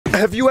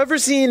Have you ever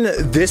seen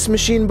this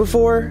machine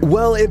before?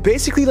 Well, it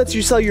basically lets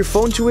you sell your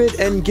phone to it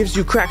and gives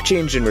you crack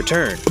change in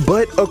return.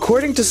 But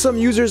according to some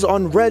users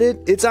on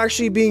Reddit, it's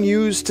actually being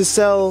used to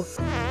sell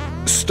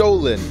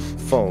stolen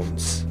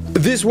phones.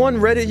 This one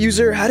Reddit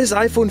user had his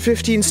iPhone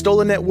 15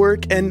 stolen at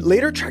work and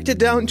later tracked it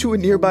down to a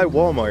nearby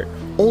Walmart,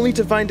 only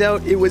to find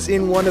out it was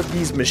in one of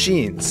these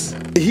machines.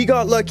 He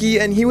got lucky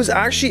and he was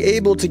actually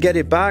able to get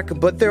it back,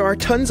 but there are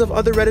tons of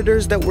other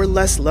Redditors that were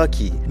less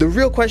lucky. The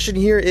real question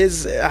here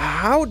is,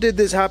 how did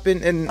this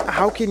happen and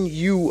how can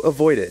you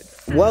avoid it?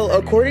 Well,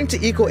 according to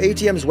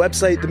ATM's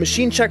website, the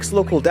machine checks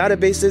local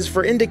databases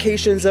for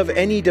indications of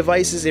any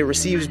devices it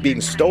receives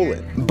being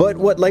stolen. But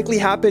what likely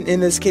happened in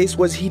this case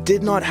was he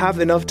did not have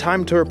enough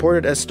time to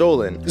report it as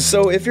stolen.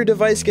 So if your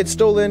device gets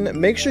stolen,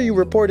 make sure you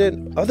report it,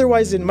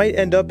 otherwise it might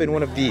end up in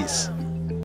one of these.